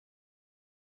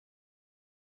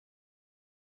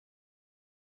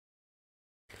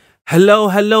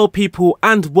Hello people,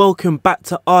 and welcome back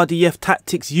to RDF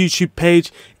Tactics YouTube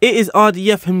page. It is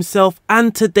RDF himself,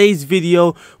 and today's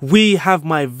video we have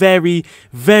my very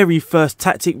first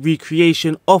tactic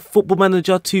recreation of Football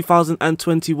Manager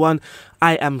 2021.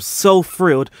 I am so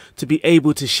thrilled to be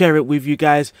able to share it with you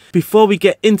guys. Before we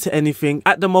get into anything,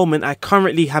 at the moment I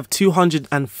currently have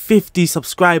 250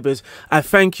 subscribers. I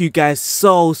thank you guys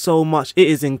so much. It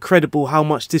is incredible how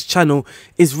much this channel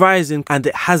is rising, and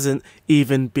it hasn't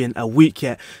even been a week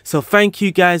yet. So thank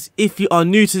you guys. If you are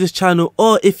new to this channel,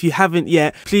 or if you haven't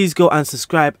yet, please go and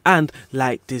subscribe and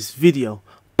like this video.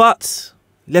 But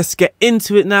let's get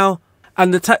into it now.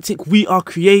 And the tactic we are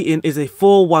creating is a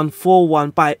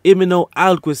 4-1-4-1 by Imanol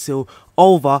Alguacil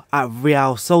over at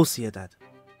Real Sociedad.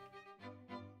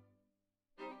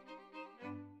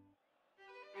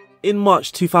 In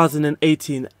March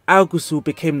 2018, Alguacil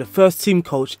became the first team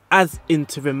coach as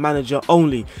interim manager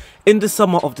only. In the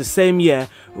summer of the same year,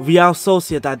 Real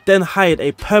Sociedad then hired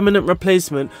a permanent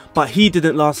replacement, but he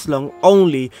didn't last long,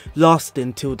 only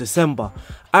lasting till December.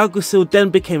 Alguacil then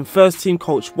became first team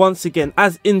coach once again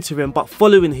as interim, but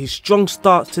following his strong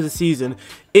start to the season,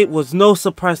 it was no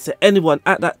surprise to anyone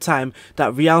at that time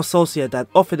that Real Sociedad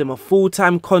offered him a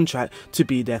full-time contract to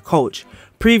be their coach.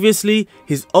 Previously,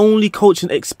 his only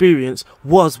coaching experience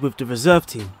was with the reserve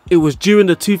team. It was during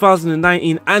the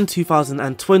 2019 and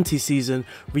 2020 season,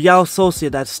 Real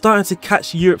Sociedad started to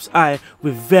catch Europe's eye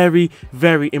with very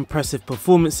impressive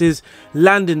performances,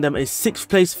 landing them a 6th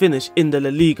place finish in the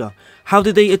La Liga. How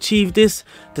did they achieve this?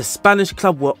 The Spanish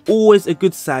club were always a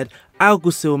good side.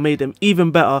 Alguacil made them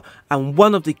even better, and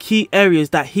one of the key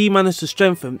areas that he managed to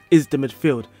strengthen is the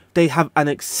midfield. They have an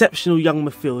exceptional young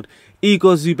midfield.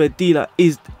 Igor Zubedila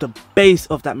is the base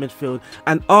of that midfield,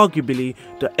 and arguably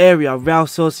the area Real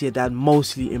Sociedad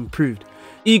mostly improved.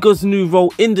 Igor's new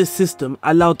role in the system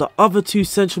allowed the other two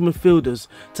central midfielders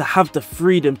to have the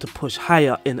freedom to push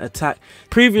higher in attack.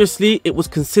 Previously, it was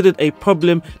considered a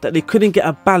problem that they couldn't get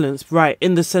a balance right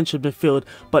in the central midfield,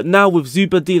 but now with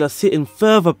Zubedila sitting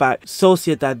further back,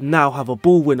 Sociedad now have a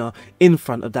ball winner in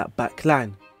front of that back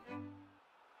line.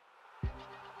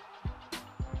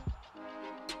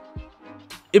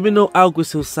 Imanol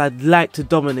Alguacil's side like to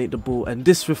dominate the ball, and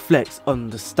this reflects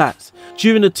on the stats.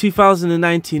 During the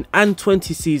 2019 and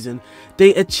 20 season,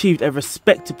 they achieved a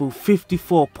respectable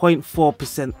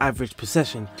 54.4% average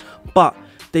possession. But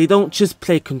they don't just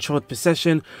play controlled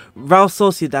possession. Real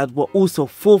Sociedad were also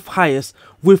 4th highest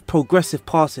with progressive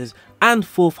passes and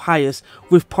 4th highest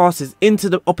with passes into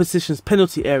the opposition's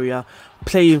penalty area.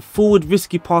 Playing forward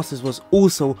risky passes was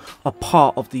also a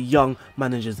part of the young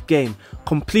manager's game,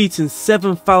 completing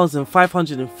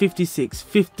 7,556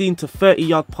 15 to 30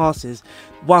 yard passes,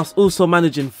 whilst also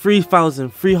managing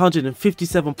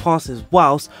 3,357 passes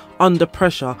whilst under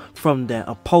pressure from their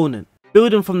opponent.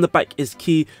 Building from the back is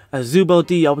key, as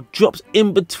Zubedila drops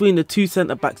in between the two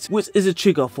centre backs, which is a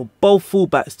trigger for both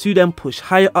fullbacks to then push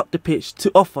higher up the pitch to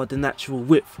offer the natural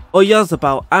width.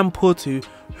 Oyarzabal and Porto,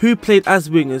 who played as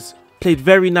wingers, played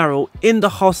very narrow in the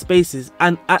half spaces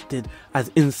and acted as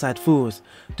inside forwards.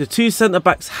 The two centre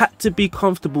backs had to be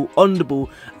comfortable on the ball,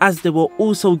 as they were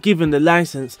also given the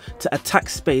licence to attack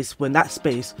space when that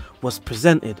space was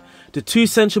presented. The two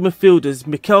central midfielders,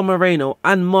 Mikel Moreno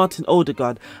and Martin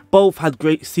Odegaard, both had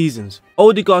great seasons.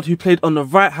 Odegaard, who played on the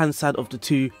right hand side of the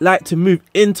two, liked to move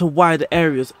into wider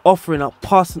areas, offering up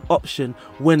passing option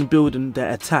when building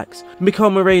their attacks. Mikel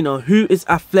Moreno, who is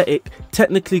athletic,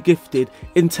 technically gifted,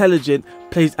 intelligent,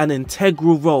 plays an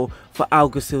integral role for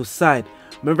Alguacil's side.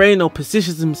 Moreno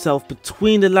positions himself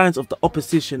between the lines of the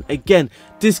opposition. Again,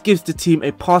 this gives the team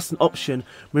a passing option.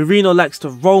 Moreno likes to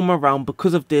roam around.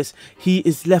 Because of this, he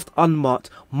is left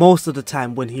unmarked most of the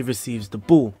time when he receives the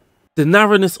ball. The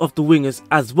narrowness of the wingers,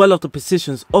 as well as the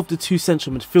positions of the two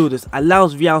central midfielders,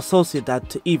 allows Real Sociedad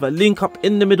to either link up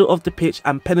in the middle of the pitch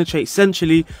and penetrate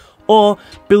centrally, or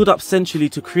build up centrally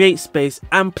to create space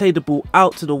and play the ball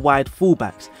out to the wide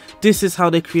fullbacks. This is how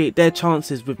they create their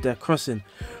chances with their crossing.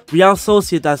 Real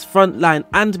Sociedad's front line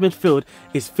and midfield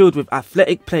is filled with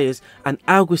athletic players, and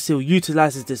Alguacil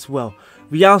utilises this well.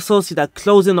 Real Sociedad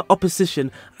close in the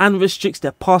opposition and restricts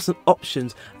their passing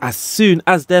options as soon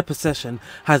as their possession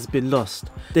has been lost.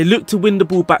 They look to win the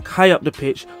ball back high up the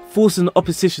pitch, forcing the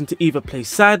opposition to either play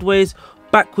sideways,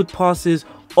 backward passes,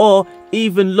 or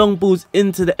even long balls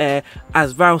into the air,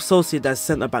 as Real Sociedad's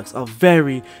centre backs are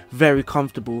very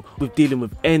comfortable with dealing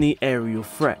with any aerial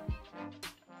threat.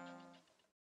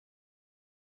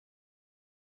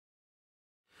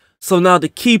 So now the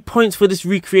key points for this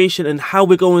recreation and how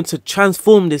we're going to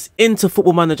transform this into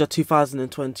Football Manager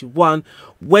 2021.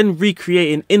 When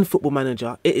recreating in Football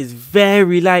Manager, it is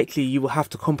very likely you will have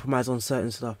to compromise on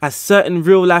certain stuff, as certain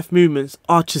real life movements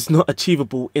are just not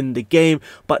achievable in the game,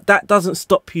 but that doesn't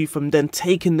stop you from then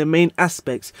taking the main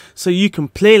aspects so you can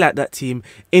play like that team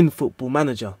in Football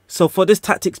Manager. So for this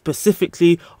tactic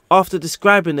specifically, after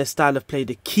describing their style of play,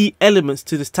 the key elements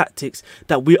to this tactics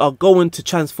that we are going to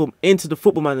transform into the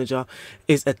Football Manager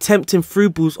is attempting through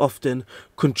balls often,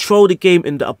 control the game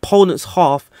in the opponent's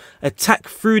half, attack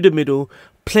through the middle,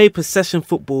 play possession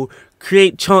football,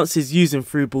 create chances using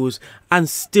through balls, and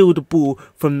steal the ball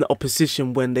from the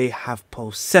opposition when they have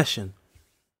possession.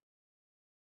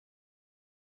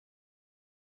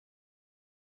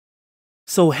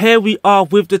 So here we are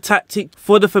with the tactic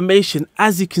for the formation.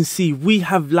 As you can see, we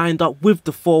have lined up with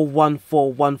the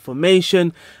 4-1-4-1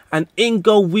 formation, and in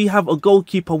goal we have a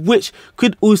goalkeeper, which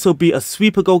could also be a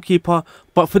sweeper goalkeeper,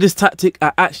 but for this tactic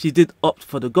I actually did opt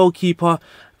for the goalkeeper.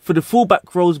 For the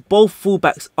fullback roles, both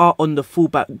fullbacks are on the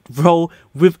fullback role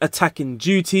with attacking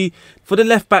duty. For the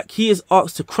left back, he is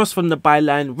asked to cross from the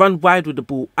byline, run wide with the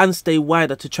ball and stay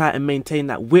wider to try and maintain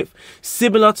that width,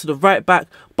 similar to the right back,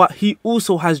 but he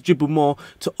also has dribble more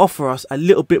to offer us a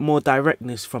little bit more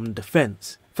directness from the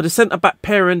defence. For the centre back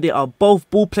pairing, they are both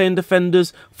ball playing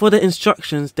defenders. For the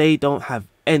instructions, they don't have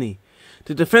any.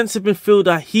 The defensive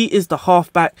midfielder, he is the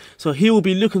halfback, so he will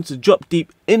be looking to drop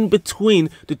deep in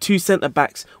between the two centre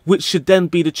backs, which should then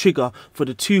be the trigger for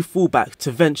the two fullbacks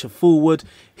to venture forward.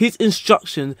 His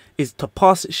instruction is to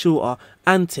pass it shorter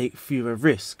and take fewer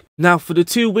risk. Now for the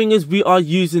two wingers, we are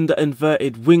using the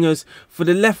inverted wingers. For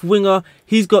the left winger,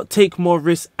 he's got take more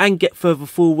risks and get further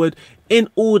forward in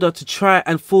order to try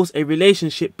and force a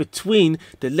relationship between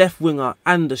the left winger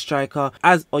and the striker,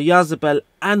 as Oyarzabal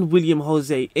and William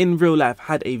Jose in real life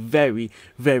had a very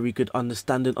good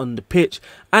understanding on the pitch.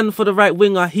 And for the right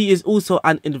winger, he is also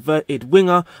an inverted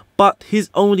winger, but his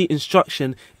only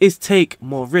instruction is take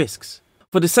more risks.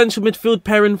 For the central midfield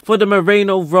pairing, for the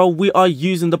Moreno role, we are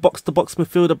using the box-to-box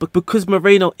midfielder because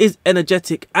Moreno is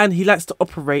energetic and he likes to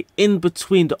operate in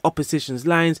between the opposition's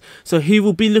lines. So he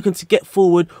will be looking to get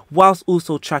forward whilst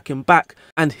also tracking back.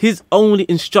 And his only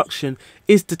instruction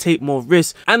is to take more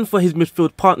risks. And for his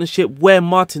midfield partnership, where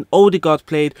Martin Odegaard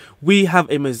played, we have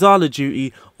a Mazzala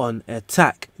duty on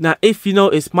attack. Now, if you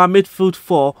notice, my midfield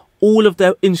four, all of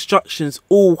their instructions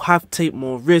all have take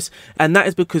more risk, and that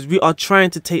is because we are trying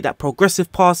to take that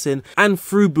progressive passing and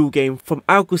through ball game from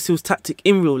Alguacil's tactic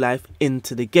in real life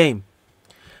into the game.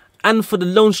 And for the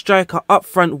lone striker up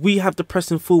front, we have the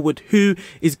pressing forward, who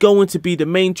is going to be the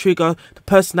main trigger, the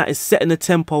person that is setting the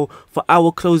tempo for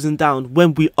our closing down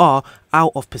when we are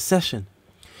out of possession.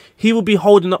 He will be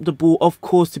holding up the ball, of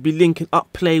course, to be linking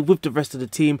up play with the rest of the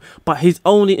team, but his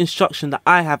only instruction that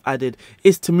I have added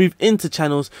is to move into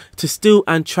channels to steal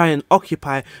and try and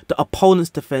occupy the opponent's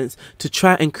defence to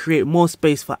try and create more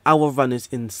space for our runners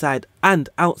inside and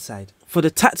outside. For the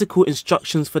tactical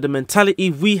instructions for the mentality,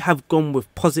 we have gone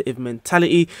with positive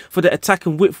mentality. For the attack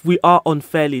and width, we are on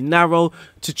fairly narrow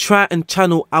to try and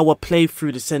channel our play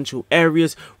through the central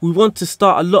areas. We want to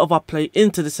start a lot of our play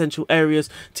into the central areas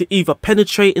to either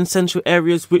penetrate in central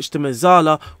areas, which the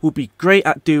Mazzala will be great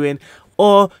at doing,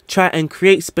 or try and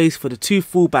create space for the two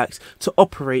fullbacks to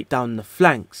operate down the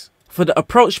flanks. For the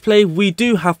approach play, we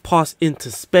do have pass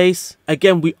into space.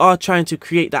 Again, we are trying to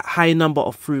create that high number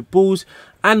of through balls,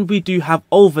 and we do have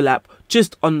overlap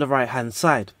just on the right hand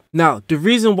side. Now, the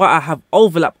reason why I have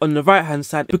overlap on the right hand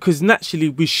side, because naturally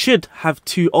we should have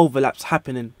two overlaps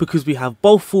happening, because we have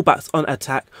both fullbacks on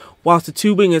attack whilst the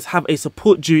two wingers have a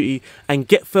support duty and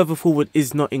get further forward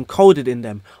is not encoded in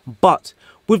them. But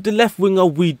with the left winger,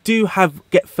 we do have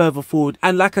get further forward,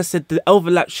 and like I said, the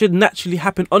overlap should naturally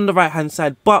happen on the right hand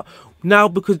side, but now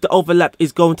because the overlap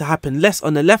is going to happen less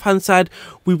on the left hand side,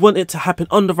 we want it to happen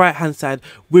on the right hand side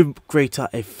with greater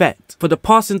effect. For the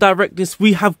passing directness,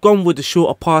 we have gone with the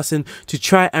shorter passing to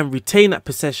try and retain that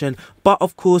possession, but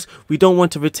of course we don't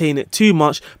want to retain it too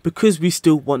much because we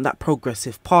still want that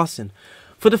progressive passing.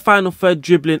 For the final third,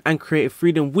 dribbling and creative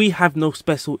freedom, we have no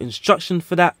special instruction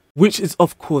for that, which is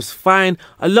of course fine.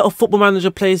 A lot of Football Manager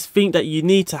players think that you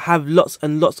need to have lots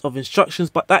and lots of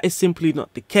instructions, but that is simply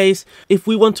not the case. If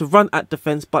we want to run at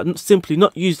defence but simply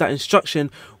not use that instruction,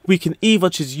 we can either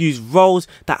just use roles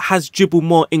that has dribble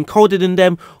more encoded in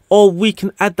them, or we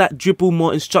can add that dribble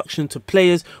more instruction to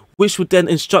players, which would then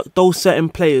instruct those certain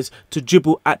players to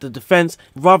dribble at the defence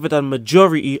rather than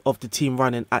majority of the team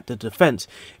running at the defence.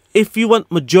 If you want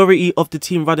majority of the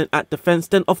team running at defence,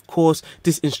 then of course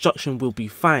this instruction will be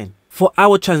fine. For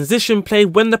our transition play,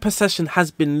 when the possession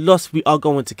has been lost, we are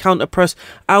going to counter press.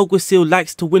 Alguacil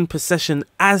likes to win possession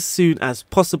as soon as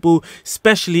possible,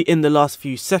 especially in the last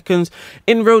few seconds.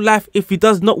 In real life, if he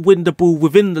does not win the ball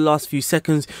within the last few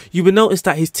seconds, you will notice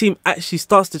that his team actually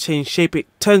starts to change shape. It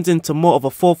turns into more of a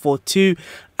 4-4-2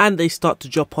 and they start to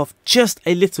drop off just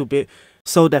a little bit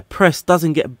so their press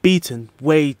doesn't get beaten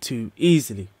way too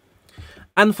easily.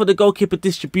 And for the goalkeeper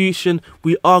distribution,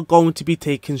 we are going to be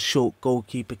taking short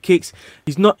goalkeeper kicks.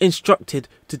 He's not instructed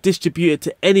to distribute it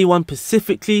to anyone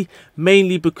specifically,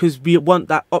 mainly because we want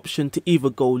that option to either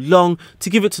go long, to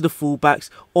give it to the fullbacks,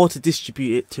 or to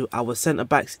distribute it to our centre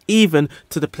backs, even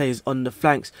to the players on the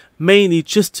flanks, mainly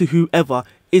just to whoever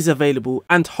is available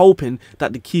and hoping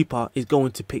that the keeper is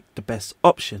going to pick the best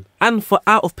option. And for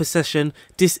out of possession,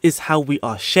 this is how we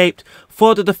are shaped.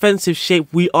 For the defensive shape,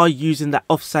 we are using that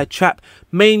offside trap,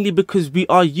 mainly because we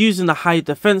are using a high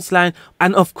defence line,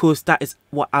 and of course that is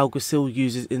what Alguacil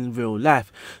uses in real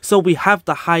life. So we have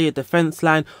the higher defence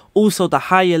line, also the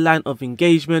higher line of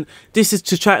engagement. This is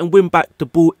to try and win back the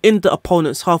ball in the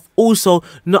opponent's half, also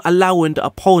not allowing the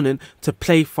opponent to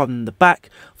play from the back.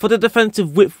 For the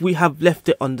defensive width, we have left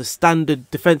it on the standard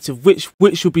defensive width,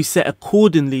 which will be set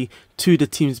accordingly to the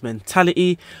team's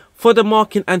mentality. For the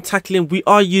marking and tackling, we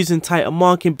are using tighter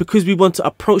marking because we want to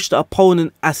approach the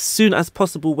opponent as soon as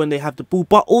possible when they have the ball,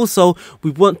 but also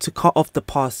we want to cut off the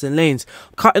passing lanes.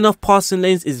 Cutting off passing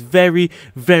lanes is very,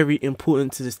 very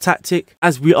important to this tactic,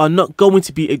 as we are not going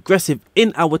to be aggressive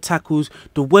in our tackles.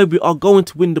 The way we are going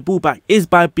to win the ball back is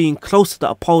by being close to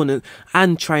the opponent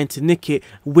and trying to nick it,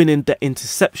 winning the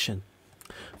interception.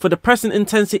 For the pressing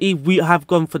intensity, we have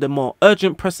gone for the more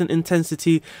urgent pressing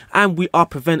intensity, and we are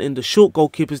preventing the short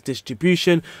goalkeeper's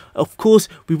distribution. Of course,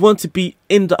 we want to be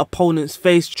in the opponent's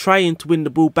face, trying to win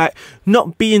the ball back,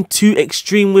 not being too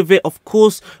extreme with it, of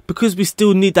course, because we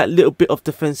still need that little bit of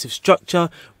defensive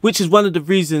structure, which is one of the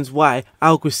reasons why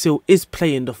Alguacil is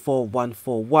playing the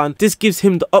 4-1-4-1. This gives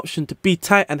him the option to be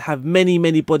tight and have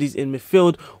many bodies in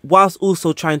midfield, whilst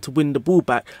also trying to win the ball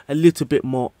back a little bit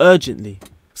more urgently.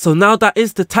 So now that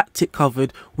is the tactic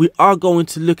covered, we are going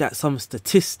to look at some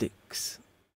statistics.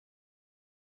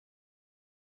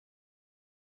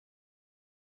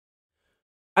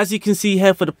 As you can see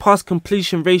here, for the pass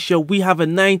completion ratio, we have a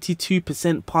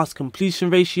 92% pass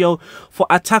completion ratio. For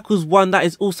our tackles won, that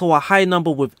is also a high number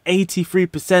with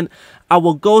 83%.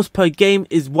 Our goals per game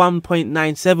is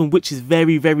 1.97, which is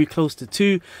very close to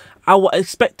 2. Our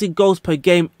expected goals per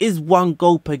game is 1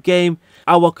 goal per game.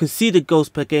 Our conceded goals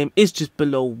per game is just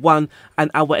below 1.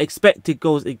 And our expected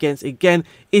goals against, again,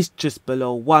 is just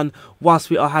below 1. Whilst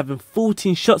we are having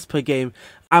 14 shots per game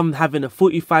and having a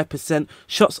 45%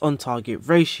 shots on target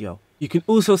ratio. You can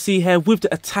also see here with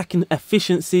the attacking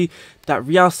efficiency that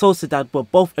Real Sociedad were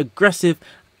both aggressive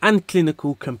and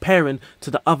clinical comparing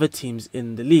to the other teams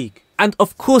in the league. And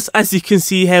of course, as you can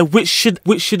see here, which should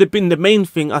have been the main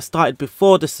thing I started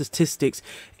before the statistics,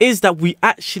 is that we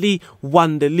actually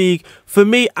won the league. For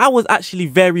me, I was actually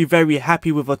very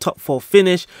happy with a top 4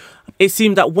 finish. It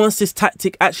seemed that once this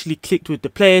tactic actually clicked with the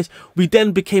players, we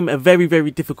then became a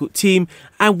very difficult team,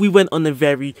 and we went on a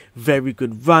very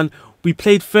good run. We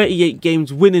played 38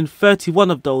 games, winning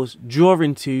 31 of those,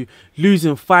 drawing 2,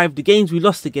 losing 5. The games we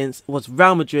lost against was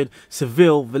Real Madrid,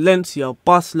 Seville, Valencia,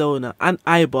 Barcelona and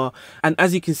Eibar. And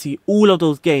as you can see, all of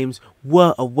those games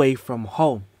were away from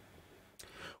home.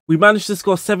 We managed to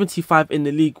score 75 in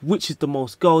the league, which is the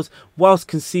most goals, whilst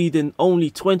conceding only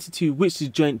 22, which is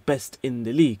joint best in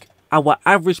the league. Our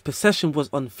average possession was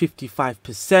on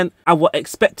 55%. Our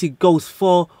expected goals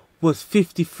for was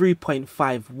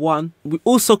 53.51. We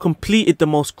also completed the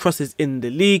most crosses in the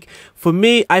league. For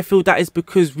me, I feel that is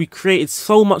because we created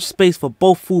so much space for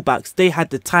both fullbacks. They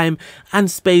had the time and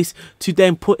space to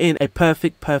then put in a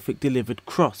perfect delivered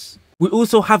cross. We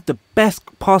also have the best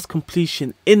pass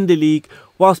completion in the league,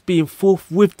 whilst being 4th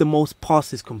with the most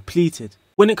passes completed.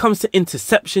 When it comes to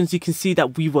interceptions, you can see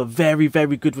that we were very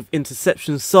good with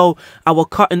interceptions, so our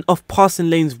cutting off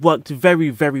passing lanes worked very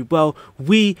well.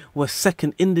 We were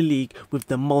 2nd in the league with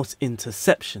the most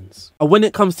interceptions. And when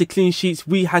it comes to clean sheets,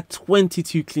 we had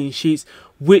 22 clean sheets,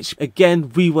 which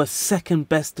again, we were 2nd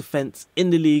best defence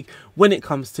in the league when it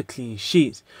comes to clean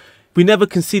sheets. We never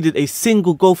conceded a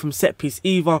single goal from set piece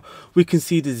either. We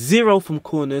conceded 0 from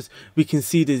corners, we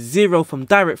conceded 0 from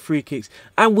direct free kicks,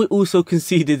 and we also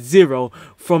conceded 0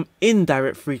 from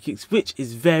indirect free kicks, which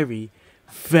is very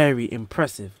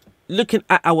impressive. Looking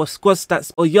at our squad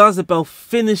stats, Oyarzabal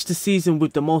finished the season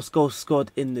with the most goals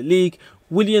scored in the league.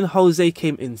 William Jose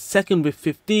came in 2nd with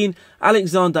 15.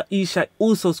 Alexander Isak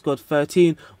also scored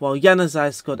 13, while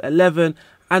Januzaj scored 11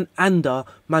 and Ander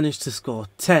managed to score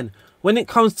 10. When it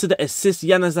comes to the assists,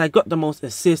 Januzaj got the most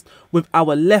assists, with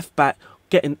our left back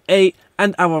getting 8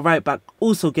 and our right back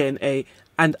also getting 8,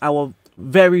 and our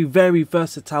very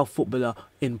versatile footballer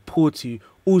in Porto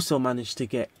also managed to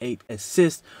get 8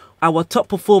 assists. Our top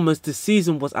performers this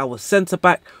season was our centre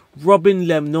back Robin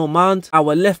Lemnormand,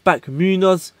 our left back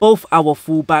Munoz, both our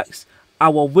full backs,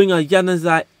 our winger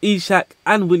Januzaj, Ishak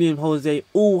and William Jose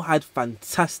all had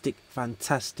fantastic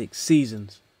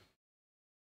seasons.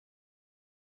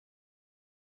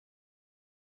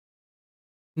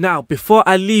 Now, before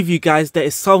I leave you guys, there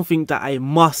is something that I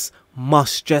must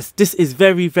stress. This is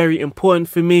very important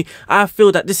for me. I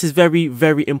feel that this is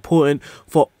very important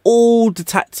for all the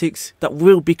tactics that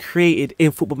will be created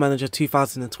in Football Manager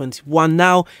 2021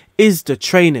 now is the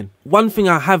training. One thing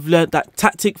I have learned, that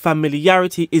tactic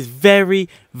familiarity is very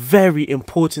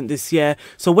important this year.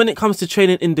 So when it comes to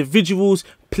training individuals,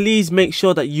 please make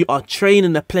sure that you are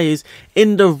training the players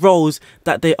in the roles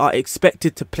that they are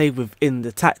expected to play within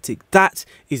the tactic. That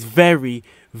is very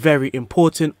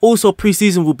important. Also,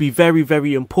 pre-season will be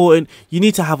very important. You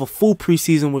need to have a full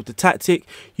pre-season with the tactic.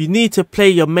 You need to play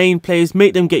your main players,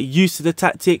 make them get used to the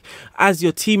tactic, as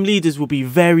your team leaders will be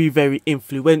very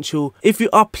influential. If you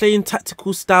are playing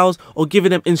tactical styles or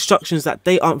giving them instructions that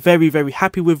they aren't very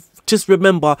happy with, just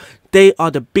remember they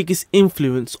are the biggest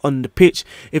influence on the pitch.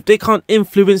 If they can't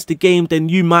influence the game, then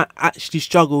you might actually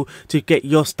struggle to get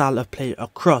your style of play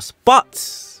across.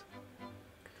 But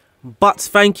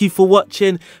thank you for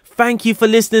watching. Thank you for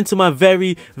listening to my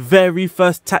very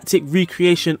first tactic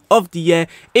recreation of the year.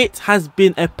 It has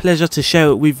been a pleasure to share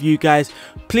it with you guys.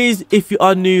 Please, if you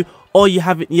are new or you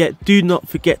haven't yet, do not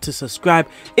forget to subscribe.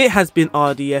 It has been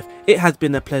RDF. It has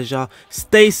been a pleasure.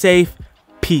 Stay safe.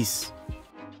 Peace.